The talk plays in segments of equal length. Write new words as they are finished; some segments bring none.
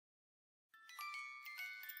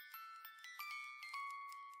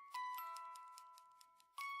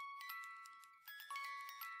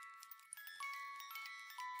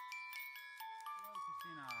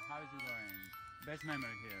How's it going? Best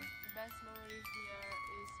memory here? The best memory here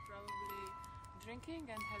is probably drinking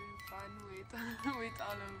and having fun with with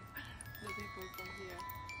all of the people from here.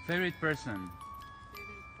 Favorite person?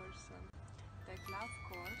 Favorite person, Tekla, of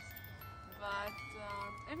course, but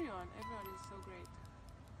everyone is so great.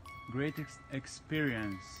 Great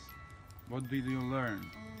experience. What did you learn?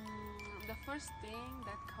 The first thing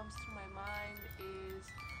that comes to my mind is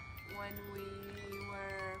when we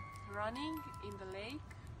were running in the lake.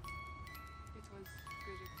 It was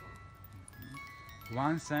beautiful.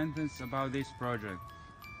 One sentence about this project.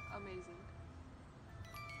 Amazing.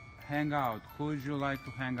 Hang out. Who would you like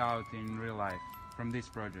to hang out in real life from this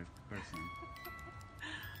project person?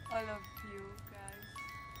 All of you guys.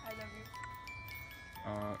 I love you.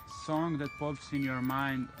 Song that pops in your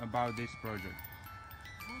mind about this project.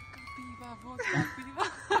 Vodka piva.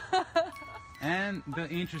 And the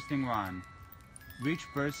interesting one. Which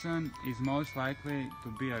person is most likely to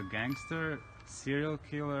be a gangster, serial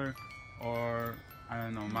killer, or, I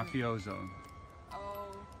don't know, mafioso? Oh,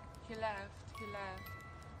 he left.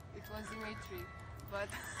 It was Dimitri, but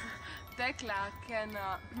Tekla can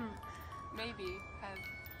maybe have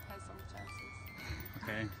some chances.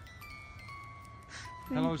 Okay.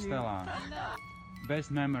 Hello, Stella. Hello.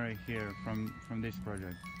 Best memory here from this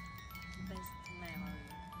project. Best memory.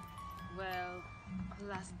 Well,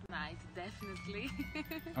 last night, definitely.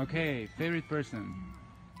 Okay, favorite person?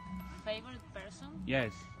 Favorite person?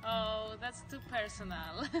 Yes. Oh, that's too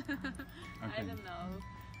personal. I Okay. don't know.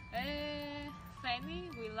 Fanny,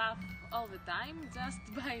 we laugh all the time just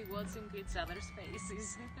by watching each other's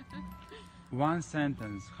faces. One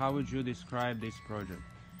sentence, how would you describe this project?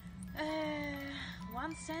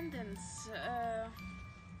 One sentence,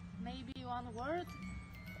 maybe one word.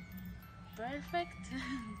 Perfect.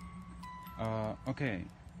 Okay,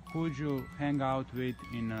 who would you hang out with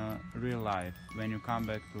in real life when you come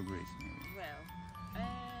back to Greece? Maybe? Well,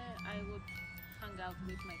 I would hang out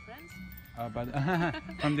with my friends. But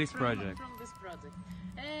from this project. From this project.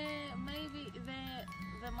 Maybe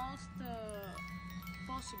the most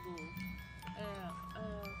possible.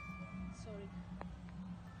 Sorry.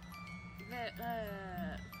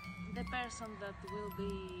 The person that will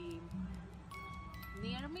be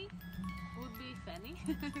near me would be Fanny.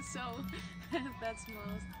 So that's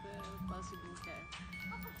most possible here.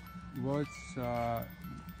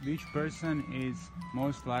 Which person is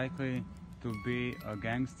most likely to be a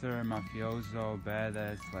gangster, mafioso,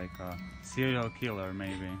 badass, like a serial killer,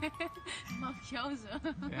 maybe? Mafioso.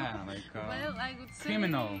 Yeah, like well, I would say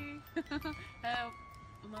criminal.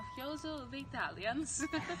 Mafioso, the Italians.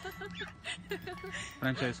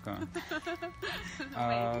 Francesco.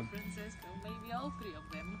 Maybe Francesco, maybe all three of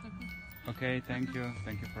them. Okay, thank you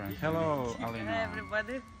for answering. Hello, Alina. Hi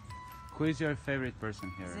everybody, Who is your favorite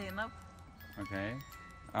person here? Zainab. Okay.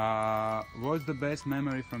 What's the best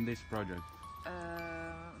memory from this project?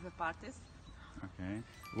 The parties. Okay.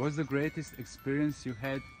 What's the greatest experience you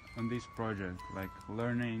had on this project? Like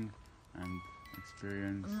learning and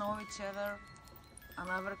experience? Know each other,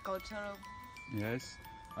 another culture. Yes.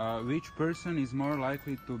 Which person is most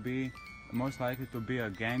likely to be a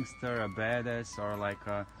gangster, a badass, or like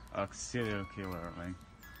a serial killer? Like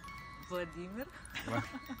Vladimir.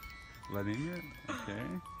 Vladimir? Okay.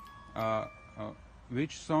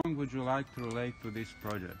 Which song would you like to relate to this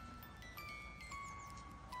project?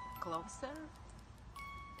 Closer.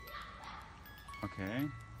 Okay.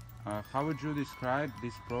 How would you describe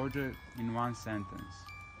this project in one sentence?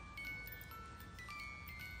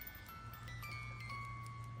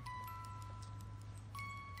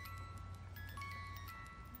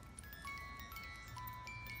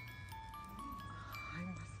 I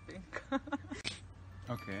must think.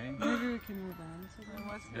 Okay. Maybe we can move on. I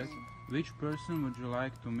must Yes. think. Which person would you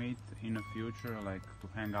like to meet in the future, like to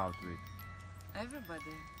hang out with?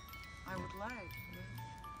 Everybody. I would like.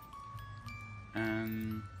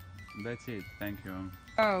 And that's it. Thank you.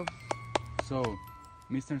 Oh, So,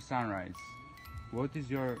 Mr. Sunrise, what is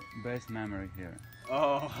your best memory here?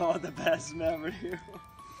 Oh, the best memory.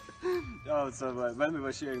 When we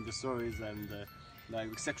were sharing the stories and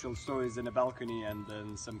like sexual stories in a balcony, and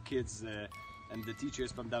then some kids and the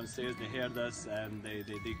teachers from downstairs, they heard us and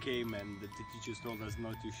they came, and the teachers told us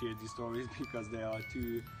not to share these stories because they are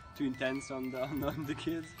too intense on the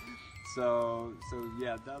kids. So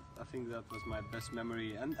yeah, that I think that was my best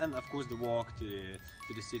memory, and of course the walk to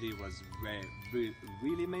the city was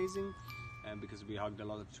really amazing, and because we hugged a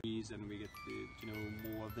lot of trees and we get to know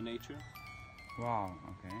more of the nature. Wow.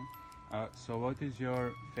 Okay. So, what is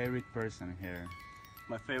your favorite person here?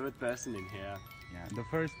 My favorite person in here Yeah,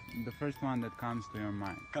 the first one that comes to your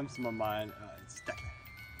mind. comes to my mind. It's Tekla.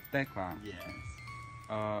 Tekla. Yes.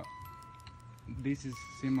 this is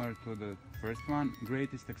similar to the first one.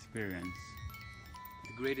 Greatest experience.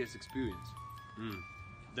 The greatest experience.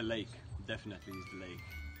 The lake, definitely is the lake.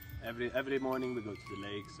 Every morning we go to the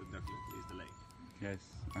lake, so definitely is the lake. Yes.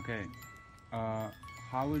 Okay.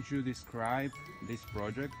 How would you describe this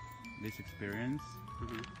project, this experience,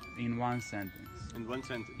 in one sentence? In one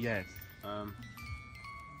sentence. Yes.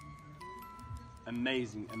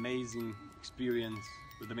 Amazing experience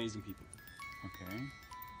with amazing people. Okay.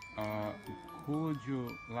 Who would you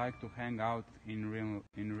like to hang out in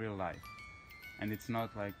real life? And it's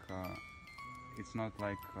not like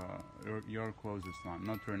your closest one,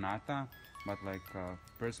 not Renata, but like a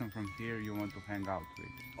person from here you want to hang out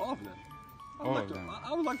with. All of them.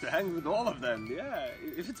 I would like to hang with all of them. Yeah,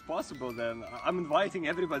 if it's possible, then I'm inviting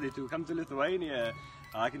everybody to come to Lithuania.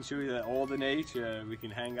 I can show you all the nature. We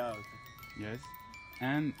can hang out. Yes.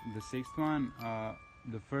 And the sixth one,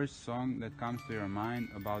 the first song that comes to your mind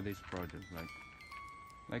about this project,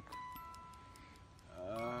 like.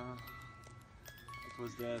 What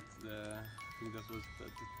was that? I think that was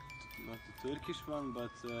not the Turkish one,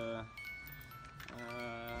 but.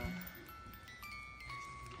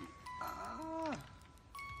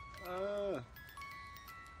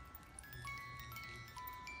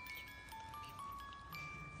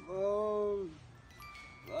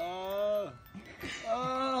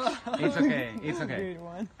 It's okay. It's okay. Great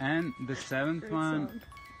one. And the seventh Great one,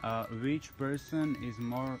 which person is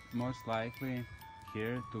most likely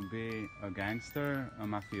here to be a gangster, a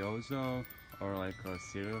mafioso, or like a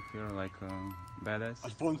serial killer, like a badass?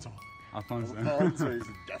 Alfonso. Alfonso. Alfonso is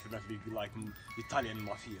definitely like Italian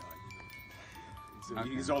mafia. So Okay.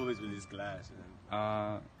 he's always with his glass.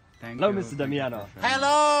 Thank Hello, you. Mr. Thank you Damiano. for sharing.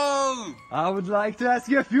 Hello! I would like to ask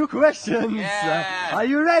you a few questions. Yes. Are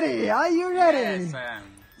you ready? Are you ready? Yes, I am.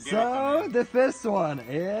 Give it So to me. the first one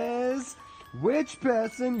is, which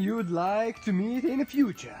person you would like to meet in the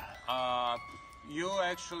future? You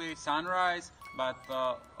actually Sunrise, but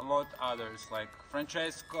a lot others like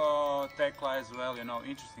Francesco, Tekla as well. You know,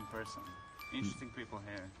 interesting person, interesting people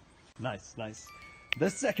here. Nice, nice. The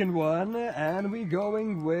second one, and we're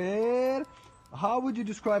going with, how would you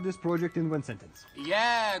describe this project in one sentence?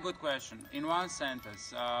 Yeah, good question. In one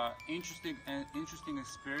sentence, interesting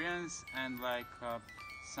experience and like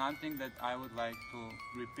something that I would like to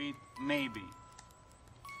repeat maybe.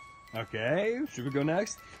 Okay, should we go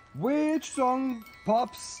next? Which song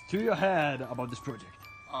pops to your head about this project?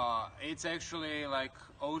 It's actually like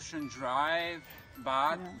Ocean Drive,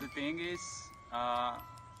 but the thing is,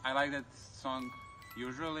 I like that song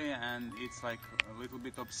usually, and it's like a little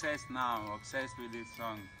bit obsessed with this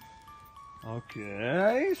song.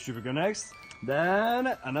 Okay, should we go next?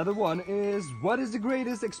 Then another one is, what is the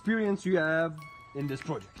greatest experience you have in this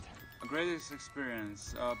project? The greatest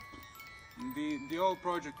experience. The whole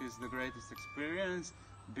project is the greatest experience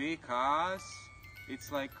because it's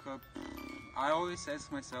like I always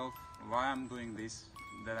ask myself why I'm doing this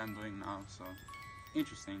that I'm doing now. So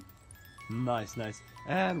interesting. Nice, nice.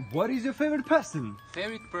 And what is your favorite person?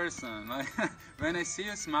 Favorite person. When I see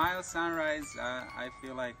you smile, Sunrise, I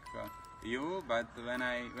feel like you. But when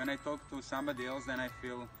I talk to somebody else, then I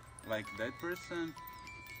feel like that person.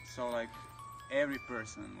 So like every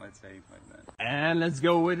person, let's say it like that. And let's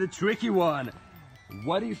go with a tricky one.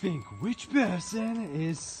 What do you think? Which person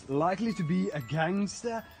is likely to be a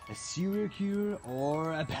gangster, a serial killer,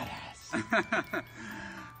 or a badass?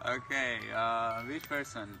 Okay, which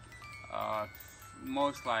person?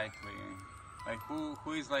 Most likely, like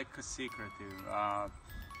who is like a secretive?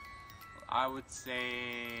 I would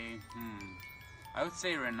say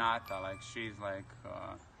Renata. Like she's like,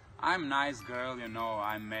 I'm nice girl, you know.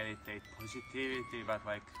 I meditate positivity, but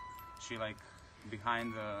like she like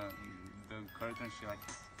behind the curtain, she like.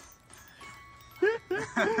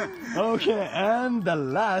 Okay, and the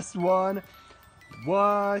last one.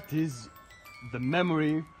 What is the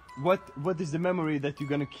memory? What is the memory that you're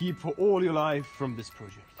gonna keep for all your life from this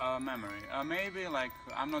project? Memory. Maybe like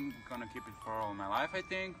I'm not gonna keep it for all my life, I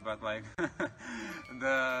think, but like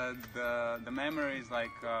the memory is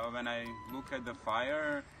like when I look at the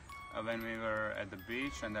fire when we were at the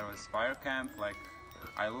beach and there was fire camp. Like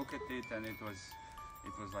I look at it and it was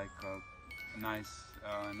like a nice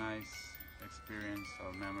experience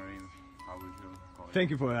or memory. How would you call it? Thank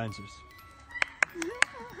you for your answers.